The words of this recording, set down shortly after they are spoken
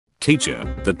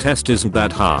Teacher, the test isn't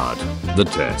that hard. The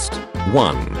test.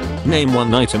 1. Name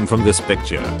one item from this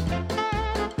picture.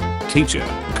 Teacher,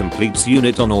 completes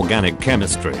unit on organic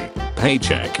chemistry.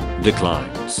 Paycheck,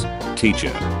 declines. Teacher,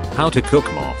 how to cook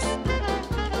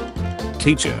moth.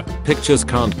 Teacher, pictures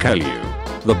can't kill you.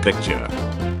 The picture.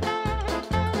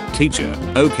 Teacher,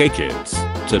 okay kids,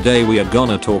 today we are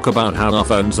gonna talk about how our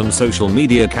phones and social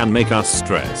media can make us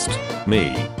stressed.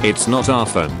 Me, it's not our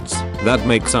phones that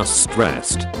makes us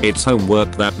stressed, it's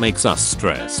homework that makes us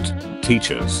stressed.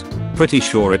 Teachers, pretty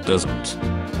sure it doesn't.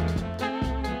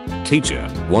 Teacher,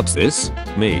 what's this?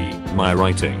 Me, my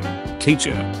writing.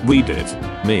 Teacher, read it.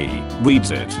 Me, reads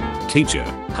it. Teacher,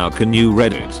 how can you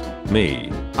read it?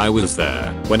 Me, I was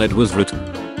there when it was written.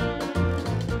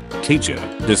 Teacher,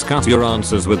 discuss your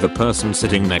answers with the person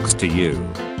sitting next to you.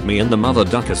 Me and the mother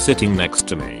duck are sitting next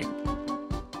to me.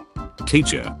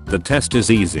 Teacher, the test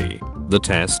is easy. The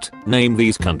test, name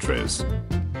these countries.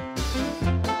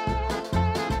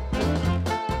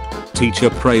 Teacher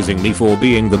praising me for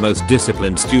being the most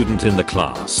disciplined student in the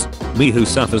class. Me who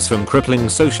suffers from crippling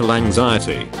social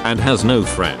anxiety and has no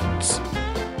friends.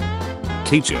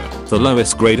 Teacher, the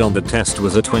lowest grade on the test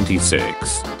was a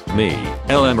 26. Me,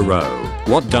 LMRO,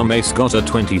 what dumbass got a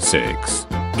 26?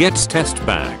 Gets test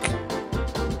back.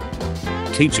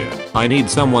 Teacher, I need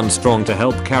someone strong to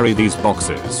help carry these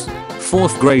boxes.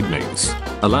 4th grade mates,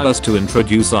 allow us to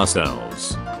introduce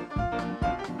ourselves.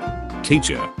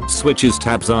 Teacher, switches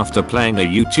tabs after playing a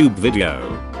YouTube video.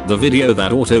 The video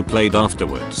that auto-played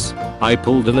afterwards. I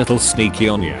pulled a little sneaky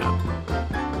on ya.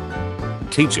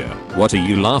 Teacher, what are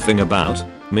you laughing about?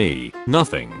 Me,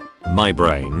 nothing. My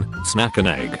brain, snack an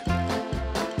egg.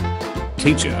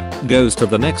 Teacher, goes to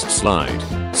the next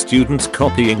slide. Students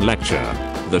copying lecture.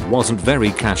 That wasn't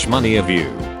very cash money of you.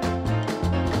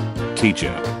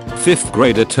 Teacher, 5th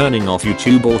grader turning off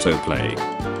YouTube autoplay.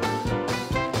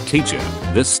 Teacher,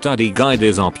 this study guide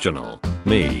is optional.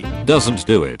 Me, doesn't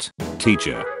do it.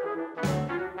 Teacher.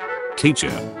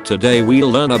 Teacher, today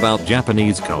we'll learn about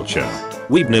Japanese culture.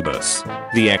 Weebnibus,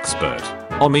 the expert.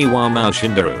 Omiwa Mao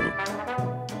Shindaru.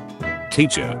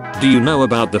 Teacher, do you know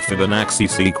about the Fibonacci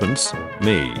sequence?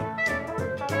 Me.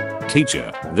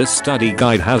 Teacher, this study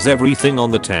guide has everything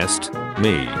on the test.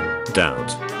 Me.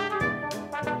 Doubt.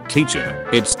 Teacher,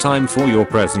 it's time for your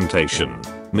presentation.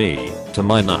 Me, to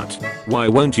my nut. Why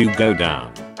won't you go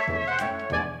down?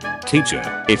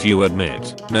 Teacher, if you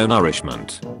admit, no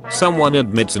nourishment. Someone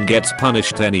admits and gets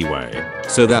punished anyway.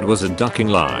 So that was a ducking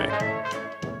lie.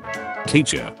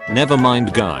 Teacher, never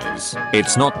mind guys.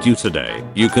 It's not due today.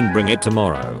 You can bring it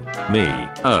tomorrow. Me,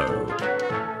 oh.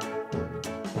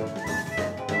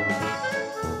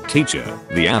 Teacher,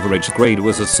 the average grade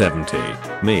was a 70.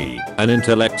 Me, an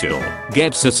intellectual,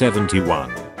 gets a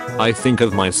 71. I think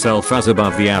of myself as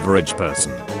above the average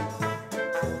person.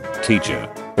 Teacher,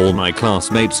 all my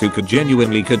classmates who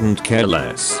couldn't care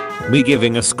less. Me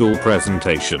giving a school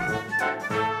presentation.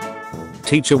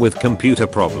 Teacher with computer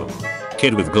problem.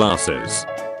 Kid with glasses.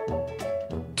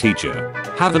 Teacher,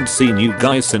 haven't seen you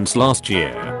guys since last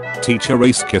year. Teacher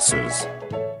race kisses.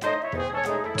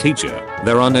 Teacher,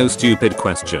 there are no stupid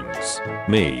questions.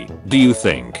 Me, do you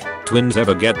think twins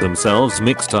ever get themselves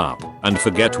mixed up and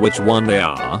forget which one they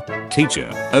are?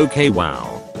 Teacher, okay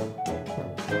wow.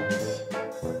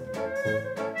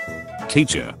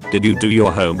 Teacher, did you do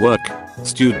your homework?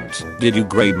 Student, did you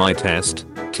grade my test?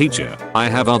 Teacher, I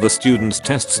have other students'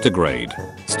 tests to grade.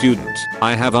 Student,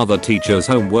 I have other teachers'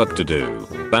 homework to do.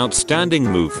 Outstanding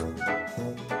move.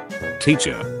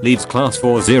 Teacher, leaves class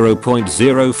for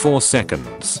 0.04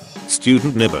 seconds.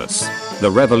 Student Nibus, the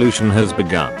revolution has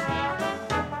begun.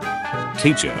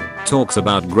 Teacher, talks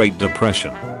about Great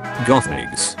Depression.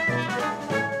 Gothnigs.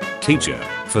 Teacher,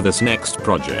 for this next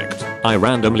project, I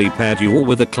randomly paired you all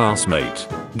with a classmate.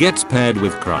 Gets paired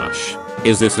with crush.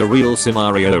 Is this a real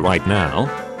scenario right now?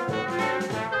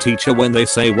 Teacher, when they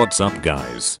say what's up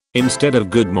guys, instead of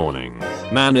good morning.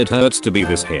 Man, it hurts to be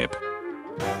this hip.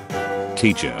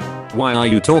 Teacher, why are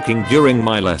you talking during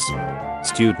my lesson?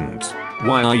 Student,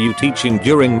 why are you teaching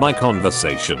during my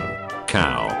conversation?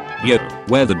 Cow, yo,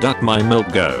 where the duck my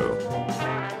milk go?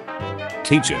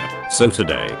 Teacher, so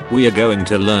today we are going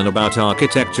to learn about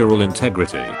architectural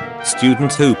integrity.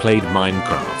 Student who played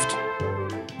Minecraft.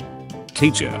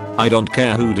 Teacher, I don't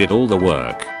care who did all the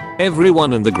work.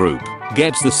 Everyone in the group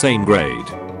gets the same grade.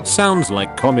 Sounds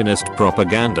like communist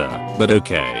propaganda, but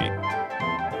okay.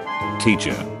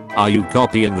 Teacher, are you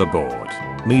copying the board?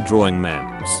 Me drawing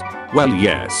memes. Well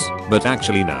yes, but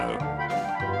actually no.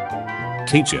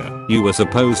 Teacher, you were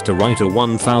supposed to write a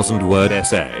 1,000 word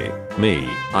essay. Me,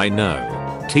 I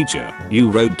know. Teacher, you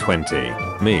wrote 20.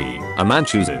 Me, a man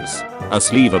chooses a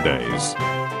sleeve of days.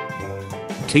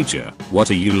 Teacher,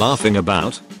 what are you laughing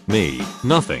about? Me,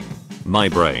 nothing. My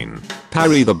brain.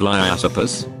 Parry the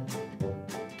Bliatopus.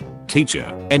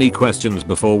 Teacher, any questions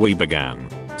before we began?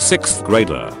 6th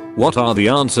grader, what are the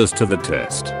answers to the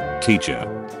test? Teacher.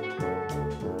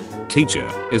 Teacher,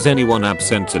 is anyone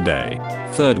absent today?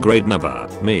 3rd grade never.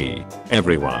 Me.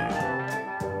 Everyone.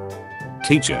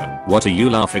 Teacher, what are you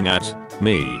laughing at?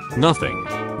 Me, nothing.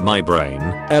 My brain.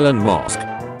 Elon Musk.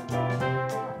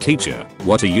 Teacher,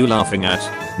 what are you laughing at?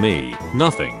 Me,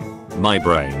 nothing. My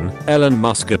brain. Elon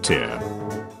Musketeer.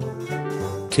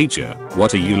 Teacher,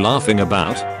 what are you laughing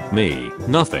about? Me,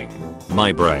 nothing.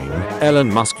 My brain.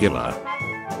 Elon Muscular.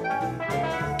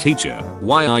 Teacher,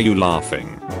 why are you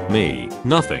laughing? Me,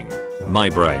 nothing. My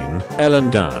brain.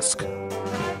 Elon Dusk.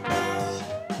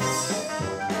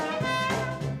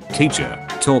 Teacher,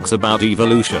 talks about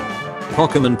evolution.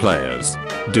 Pokemon players.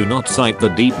 Do not cite the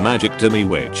deep magic to me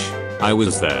which. I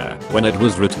was there when it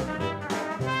was written.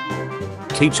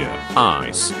 Teacher,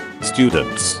 ice.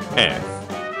 Students, F.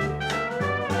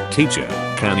 Teacher,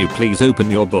 can you please open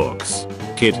your books?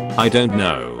 Kid, I don't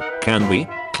know, can we?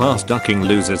 Class ducking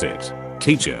loses it.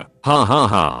 Teacher, ha ha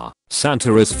ha.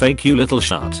 Santa is fake, you little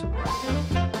shut.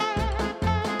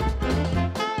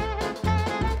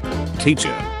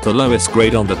 Teacher, the lowest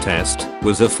grade on the test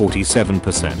was a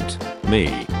 47%.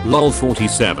 Me, lol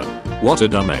 47. What a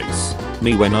dumbass.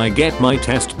 Me when I get my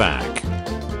test back.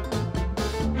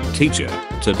 Teacher,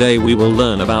 today we will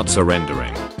learn about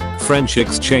surrendering. French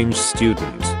exchange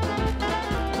student.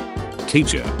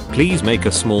 Teacher, please make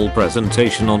a small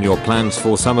presentation on your plans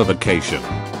for summer vacation.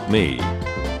 Me.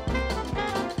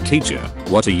 Teacher,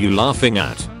 what are you laughing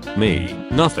at? Me,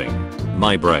 nothing.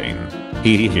 My brain.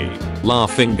 Hee hee hee.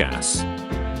 Laughing gas.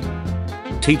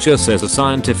 Teacher says a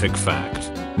scientific fact.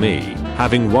 Me,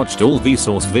 having watched all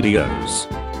Vsauce videos.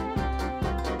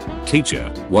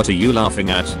 Teacher, what are you laughing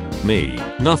at? Me,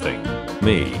 nothing.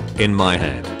 Me, in my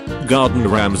head. Gordon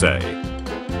Ramsay.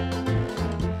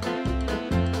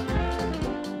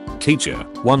 Teacher,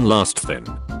 one last thing.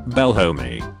 Bell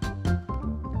homie.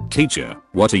 Teacher,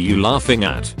 what are you laughing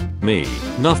at? Me,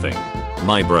 nothing.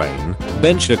 My brain.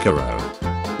 Ben Shapiro.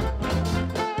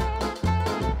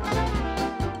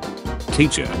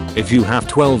 Teacher, if you have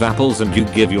 12 apples and you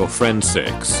give your friend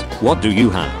 6, what do you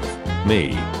have?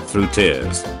 Me, through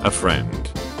tears, a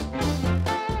friend.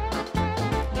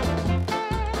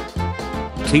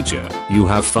 Teacher, you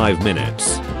have 5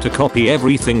 minutes to copy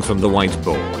everything from the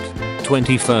whiteboard.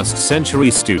 21st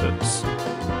century students.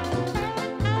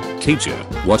 Teacher,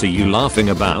 what are you laughing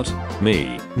about?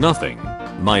 Me, nothing.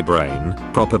 My brain,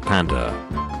 proper panda.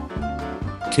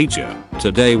 Teacher,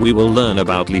 today we will learn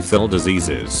about lethal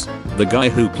diseases. The guy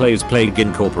who plays Plague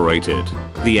Incorporated.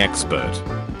 The expert.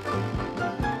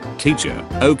 Teacher,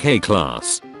 okay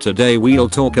class, today we'll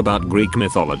talk about Greek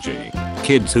mythology.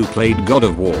 Kids who played God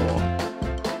of War.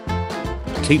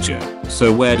 Teacher,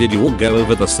 so where did you all go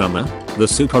over the summer? The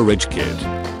super rich kid.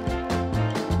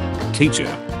 Teacher,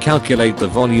 calculate the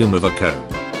volume of a cone,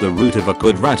 the root of a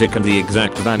quadratic and the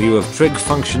exact value of trig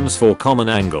functions for common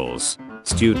angles.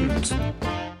 Student.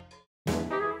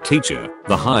 Teacher,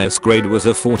 the highest grade was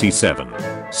a 47.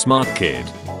 Smart kid.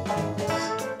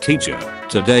 Teacher,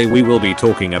 today we will be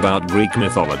talking about Greek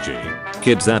mythology.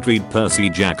 Kids that read Percy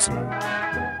Jackson.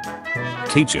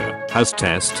 Teacher, has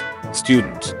test.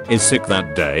 Student, is sick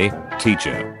that day.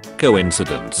 Teacher,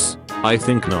 coincidence? I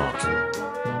think not.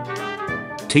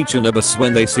 Teacher nervous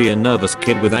when they see a nervous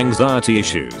kid with anxiety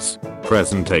issues.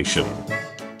 Presentation.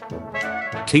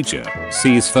 Teacher,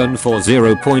 sees phone for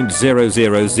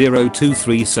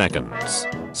 0.00023 seconds.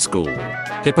 School.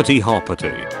 Hippity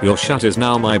hoppity, your shut is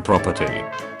now my property.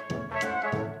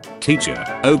 Teacher,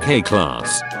 okay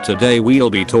class, today we'll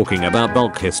be talking about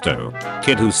bulk histo.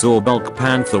 Kid who saw bulk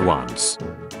panther once.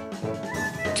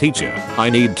 Teacher, I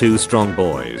need 2 strong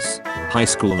boys. High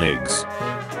school nigs.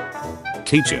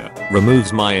 Teacher,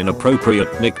 removes my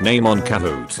inappropriate nickname on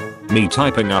Kahoot. Me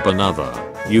typing up another.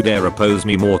 You dare oppose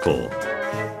me mortal.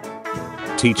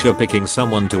 Teacher picking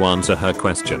someone to answer her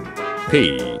question.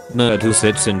 P. Nerd who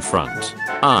sits in front.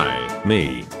 I.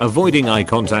 Me. Avoiding eye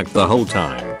contact the whole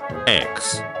time.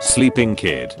 X. Sleeping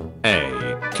kid. A.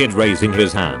 Kid raising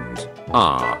his hand.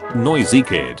 R. Noisy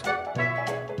kid.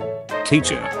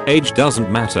 Teacher, age doesn't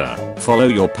matter. Follow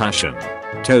your passion.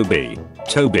 Toby.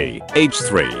 Toby, age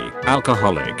 3,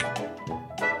 alcoholic.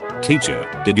 Teacher,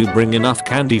 did you bring enough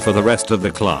candy for the rest of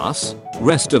the class?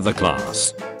 Rest of the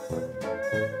class.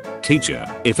 Teacher,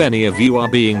 if any of you are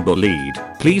being bullied,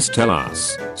 please tell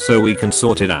us, so we can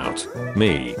sort it out.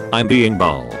 Me, I'm being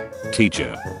bull.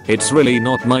 Teacher, it's really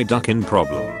not my ducking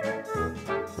problem.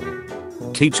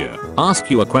 Teacher, ask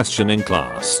you a question in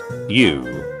class.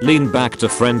 You. Lean back to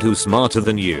friend who's smarter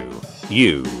than you.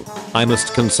 I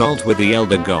must consult with the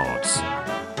elder gods.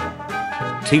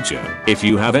 Teacher, if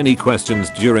you have any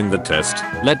questions during the test,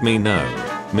 let me know.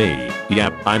 Me,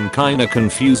 yep, I'm kinda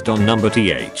confused on number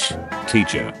th.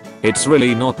 Teacher, it's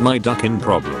really not my ducking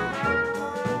problem.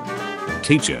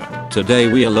 Teacher,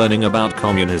 today we are learning about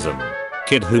communism.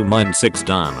 Kid who mined 6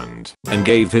 diamond and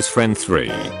gave his friend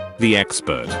 3. The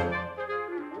expert.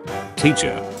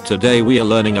 Teacher, today we are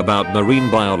learning about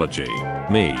marine biology.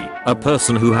 Me, a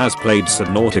person who has played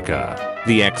Subnautica.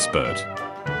 The expert.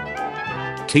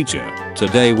 Teacher,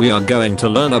 today we are going to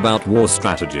learn about war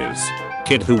strategies.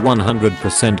 Kid who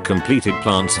 100% completed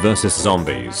Plants vs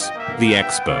Zombies. The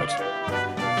expert.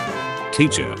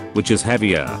 Teacher, which is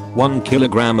heavier, 1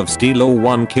 kilogram of steel or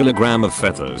 1 kilogram of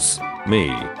feathers? Me,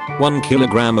 1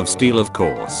 kilogram of steel of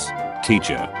course.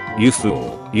 Teacher, you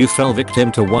fool, you fell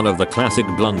victim to one of the classic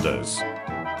blunders.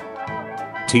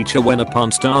 Teacher, when a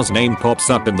porn star's name pops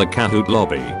up in the Kahoot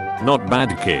lobby, not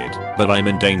bad kid, but I'm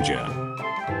in danger.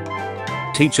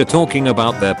 Teacher talking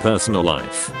about their personal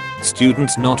life.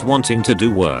 Students not wanting to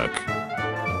do work.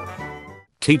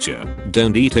 Teacher,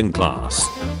 don't eat in class.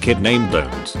 Kid named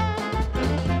Don't.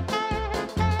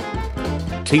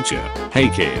 Teacher, hey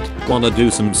kid, wanna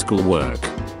do some schoolwork?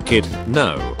 Kid,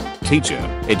 no. Teacher,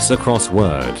 it's a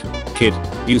crossword. Kid,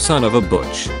 you son of a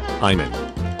butch. I'm in.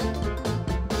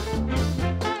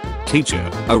 Teacher,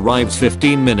 arrives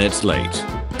 15 minutes late.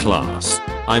 Class,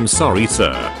 I'm sorry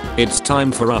sir, it's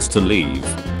time for us to leave.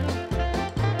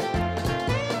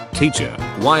 Teacher,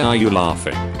 why are you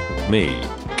laughing? Me,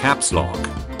 caps lock.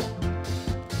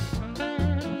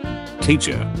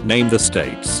 Teacher, name the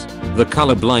states. The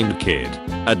colorblind kid,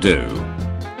 ado.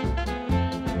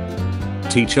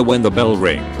 Teacher, when the bell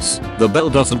rings, the bell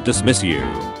doesn't dismiss you,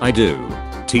 I do.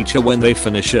 Teacher, when they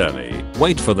finish early,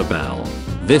 wait for the bell.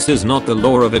 This is not the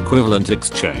law of equivalent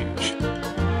exchange.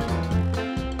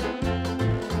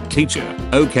 Teacher,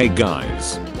 okay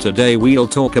guys, today we'll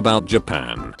talk about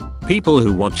Japan. People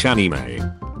who watch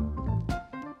anime.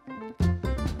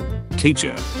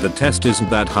 Teacher, the test isn't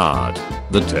that hard.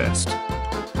 The test.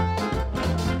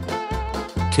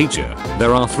 Teacher,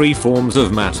 there are 3 forms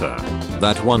of matter.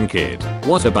 That one kid,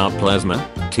 what about plasma?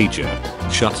 Teacher,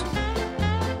 shut.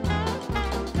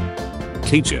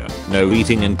 Teacher, no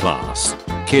eating in class.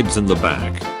 Kids in the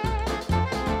back.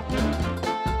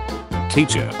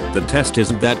 Teacher, the test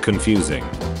isn't that confusing.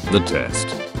 The test.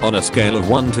 On a scale of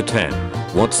 1 to 10,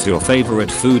 what's your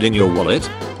favorite food in your wallet?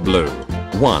 Blue.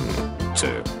 1,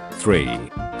 2, 3,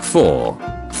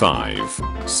 4, 5,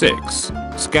 6.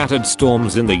 Scattered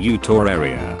storms in the Utah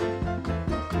area.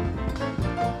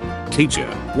 Teacher,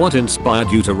 what inspired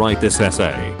you to write this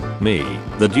essay? Me,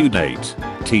 the due date.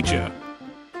 Teacher.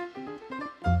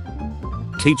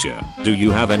 Teacher, do you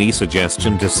have any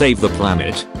suggestion to save the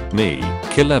planet? Me,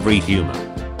 kill every human.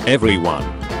 Everyone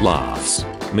laughs.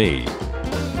 Me.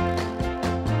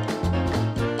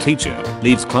 Teacher,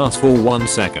 leaves class for 1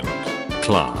 second.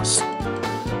 Class.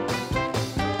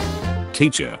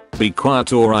 Teacher, be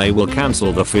quiet or I will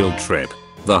cancel the field trip.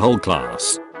 The whole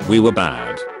class. We were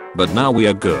bad, but now we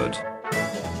are good.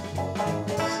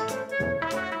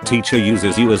 Teacher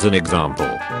uses you as an example.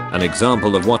 An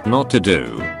example of what not to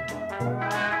do.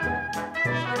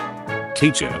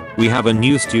 Teacher, we have a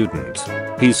new student.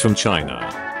 He's from China.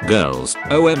 Girls,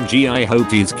 OMG I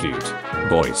hope he's cute.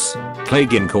 Boys,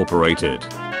 Plague Incorporated.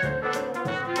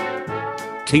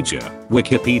 Teacher,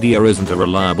 Wikipedia isn't a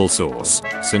reliable source,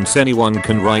 since anyone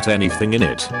can write anything in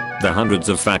it. There are hundreds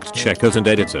of fact checkers and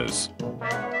editors.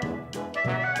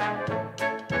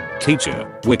 Teacher,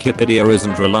 Wikipedia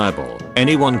isn't reliable,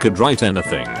 anyone could write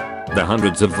anything. There are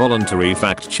hundreds of voluntary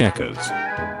fact checkers.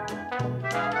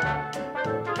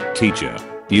 Teacher,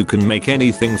 you can make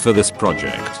anything for this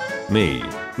project. Me,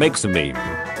 makes a meme.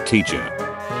 Teacher.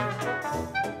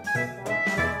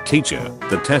 Teacher,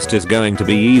 the test is going to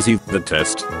be easy. The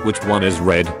test, which one is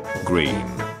red, green,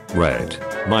 red?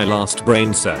 My last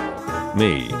brain cell.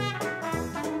 Me.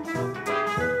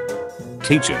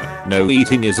 Teacher, no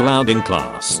eating is allowed in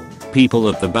class. People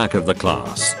at the back of the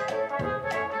class.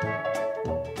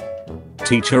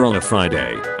 Teacher, on a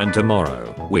Friday, and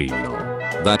tomorrow, we'll.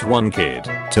 That one kid,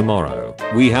 tomorrow,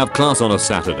 we have class on a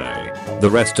Saturday. The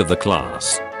rest of the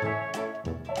class.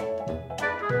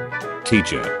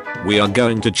 Teacher, we are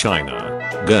going to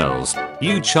China. Girls,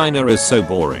 China is so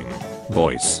boring.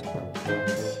 Boys.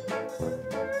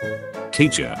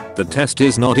 Teacher, the test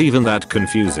is not even that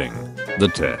confusing. The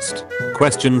test.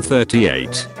 Question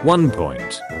 38. 1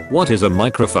 point. What is a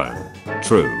microphone?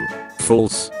 True.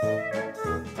 False.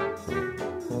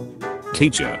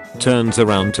 Teacher, turns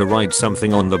around to write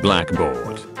something on the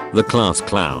blackboard. The class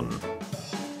clown.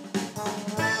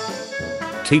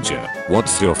 Teacher,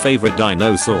 what's your favorite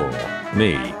dinosaur?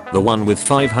 Me, the one with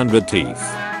 500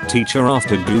 teeth. Teacher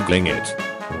after googling it.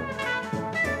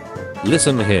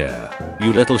 Listen here,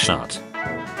 you little shut.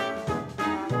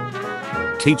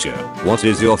 Teacher, what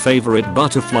is your favorite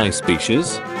butterfly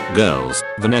species? Girls,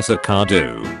 Vanessa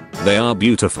Cardew. They are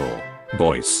beautiful.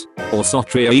 Boys,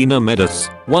 Orsotriaena medus,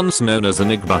 once known as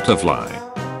an egg butterfly.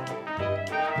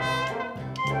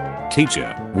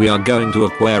 Teacher, we are going to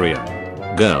aquarium.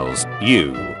 Girls,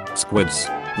 you, squids,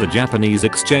 the Japanese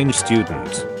exchange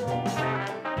student.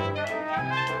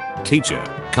 Teacher,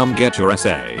 come get your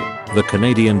essay. The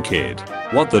Canadian kid.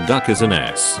 What the duck is an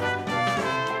S?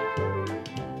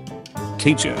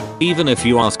 Teacher, even if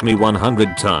you ask me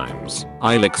 100 times,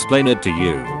 I'll explain it to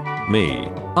you. Me,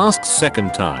 asks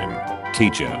second time.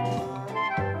 Teacher.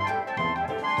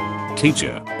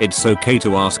 Teacher, it's okay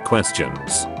to ask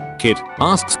questions. Kid,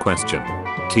 asks question.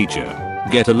 Teacher,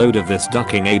 get a load of this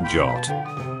ducking aid jot.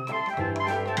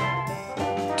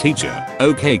 Teacher,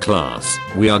 okay class,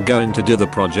 we are going to do the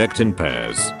project in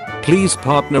pairs. Please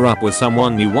partner up with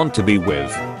someone you want to be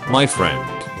with. My friend.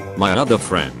 My other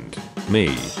friend.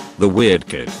 Me. The weird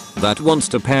kid that wants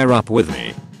to pair up with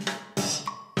me.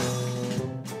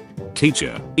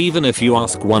 Teacher, even if you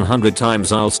ask 100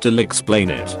 times I'll still explain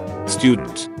it.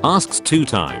 Student, asks 2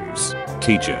 times.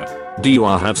 Teacher, do you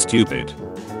have stupid?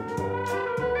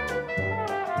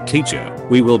 Teacher,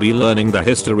 we will be learning the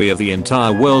history of the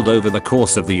entire world over the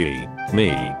course of the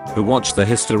me, who watched the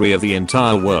history of the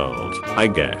entire world, I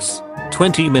guess.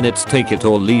 20 minutes, take it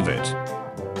or leave it.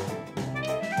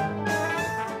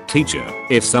 Teacher,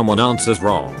 if someone answers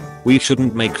wrong, we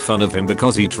shouldn't make fun of him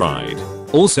because he tried.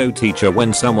 Also teacher,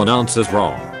 when someone answers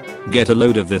wrong, get a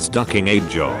load of this ducking aid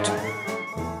jot.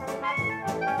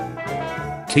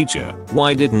 Teacher,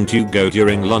 why didn't you go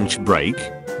during lunch break?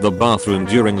 The bathroom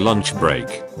during lunch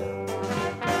break.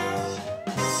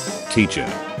 Teacher,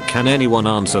 can anyone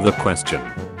answer the question?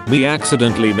 Me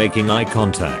accidentally making eye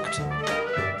contact.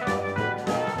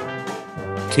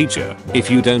 Teacher,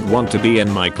 if you don't want to be in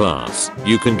my class,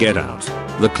 you can get out.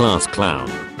 The class clown.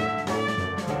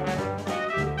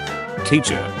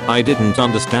 Teacher, I didn't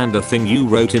understand a thing you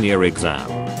wrote in your exam.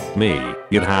 Me,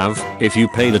 you'd have, if you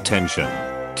paid attention.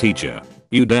 Teacher,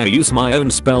 you dare use my own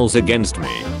spells against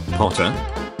me, Potter?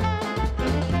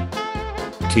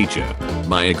 Teacher,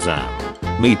 my exam.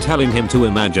 Me telling him to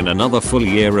imagine another full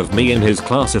year of me in his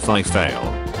class if I fail.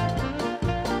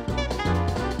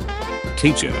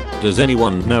 Teacher, does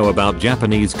anyone know about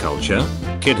Japanese culture?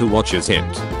 Kid who watches it.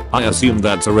 I assume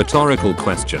that's a rhetorical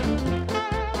question.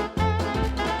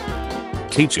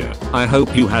 Teacher, I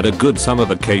hope you had a good summer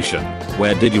vacation.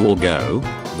 Where did you all go?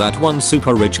 That one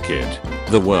super rich kid.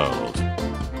 The world.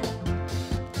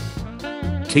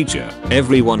 Teacher,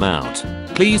 everyone out.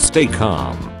 Please stay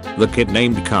calm. The kid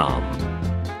named Calm.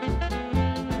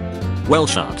 Well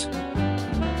shut.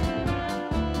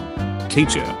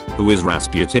 Teacher, who is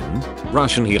Rasputin?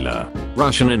 Russian healer.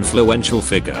 Russian influential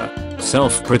figure.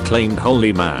 Self-proclaimed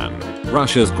holy man.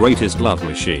 Russia's greatest love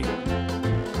machine.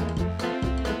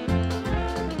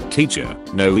 Teacher,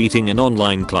 no eating in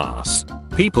online class.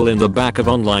 People in the back of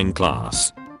online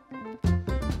class.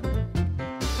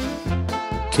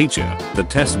 Teacher, the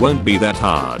test won't be that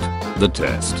hard. The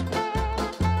test.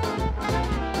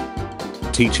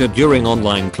 Teacher, during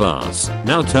online class,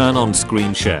 now turn on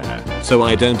screen share, so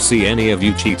I don't see any of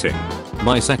you cheating.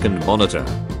 My second monitor.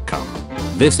 Come.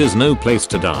 This is no place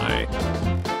to die.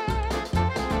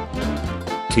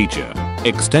 Teacher,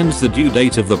 extends the due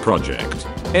date of the project.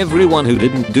 Everyone who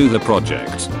didn't do the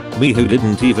project. Me who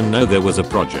didn't even know there was a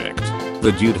project.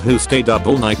 The dude who stayed up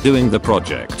all night doing the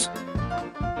project.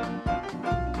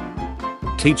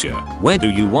 Teacher, where do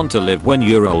you want to live when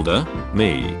you're older?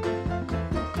 Me.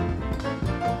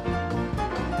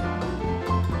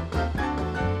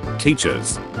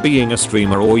 Teachers, being a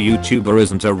streamer or YouTuber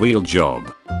isn't a real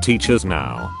job. Teachers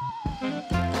now.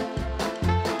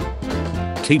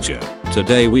 Teacher,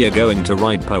 today we are going to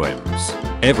write poems.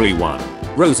 Everyone.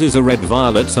 Roses are red,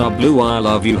 violets are blue, I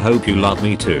love you, hope you love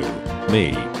me too.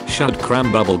 Me. Shut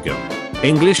cram bubblegum.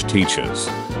 English teachers.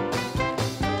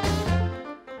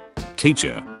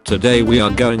 Teacher, today we are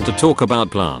going to talk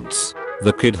about plants.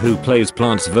 The kid who plays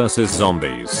Plants vs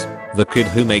Zombies. The kid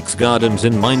who makes gardens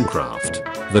in Minecraft.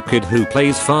 The kid who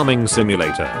plays Farming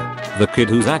Simulator. The kid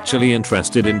who's actually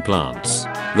interested in plants.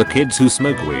 The kids who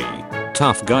smoke weed.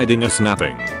 Tough guiding a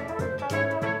snapping.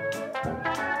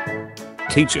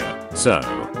 Teacher, so,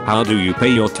 how do you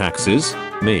pay your taxes?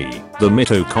 Me, the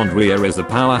mitochondria is the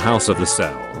powerhouse of the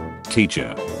cell.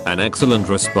 Teacher, an excellent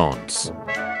response.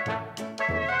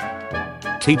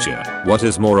 Teacher, what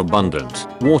is more abundant,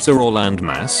 water or land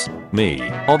mass? Me,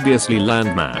 obviously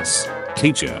land mass.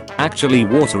 Teacher, actually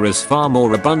water is far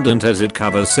more abundant as it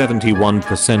covers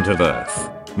 71% of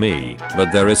Earth. Me,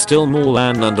 but there is still more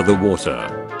land under the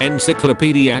water.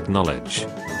 Encyclopedic knowledge.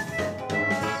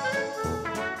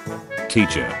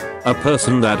 Teacher, a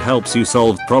person that helps you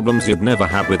solve problems you'd never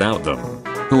have without them.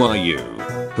 Who are you?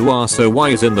 Who are so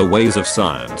wise in the ways of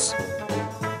science?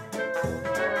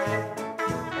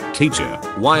 Teacher,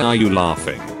 why are you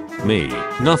laughing? Me,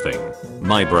 nothing.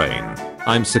 My brain.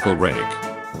 I'm Sickle Rig.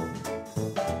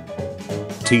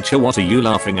 Teacher, what are you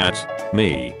laughing at?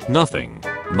 Me, nothing.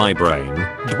 My brain.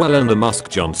 Dwell in the Musk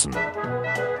Johnson.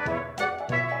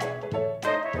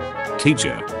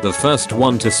 Teacher, the first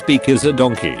one to speak is a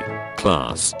donkey.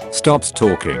 Class, stops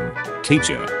talking.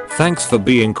 Teacher, thanks for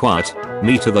being quiet.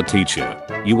 Me to the teacher.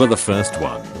 You were the first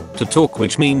one to talk,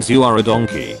 which means you are a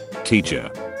donkey. Teacher.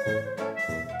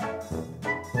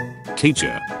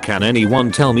 Teacher, can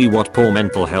anyone tell me what poor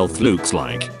mental health looks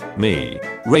like? Me,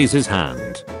 raise his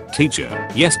hand. Teacher,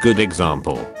 yes, good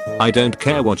example. I don't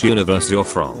care what universe you're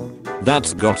from.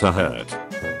 That's gotta hurt.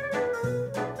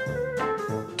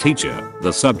 Teacher,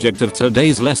 the subject of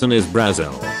today's lesson is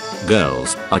Brazil.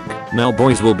 Girls, now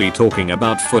boys will be talking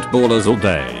about footballers all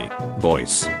day.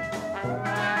 Boys.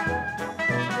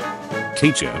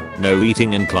 Teacher, no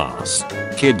eating in class.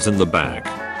 Kids in the back.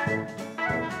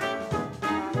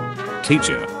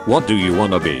 Teacher, what do you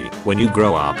wanna be when you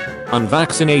grow up?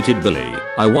 Unvaccinated Billy,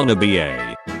 I wanna be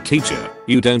a teacher.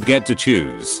 You don't get to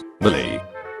choose, Billy.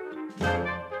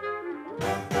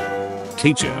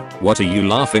 Teacher, what are you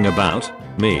laughing about?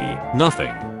 Me,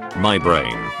 nothing. My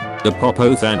brain. The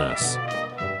Popothanus.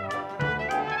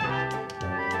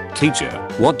 Teacher,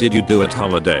 what did you do at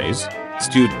holidays?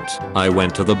 Student, I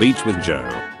went to the beach with Joe.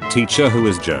 Teacher, who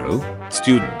is Joe?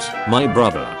 Student, my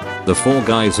brother. The four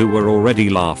guys who were already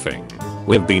laughing.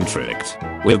 We've been tricked.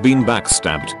 We've been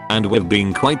backstabbed, and we've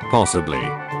been quite possibly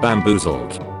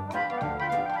bamboozled.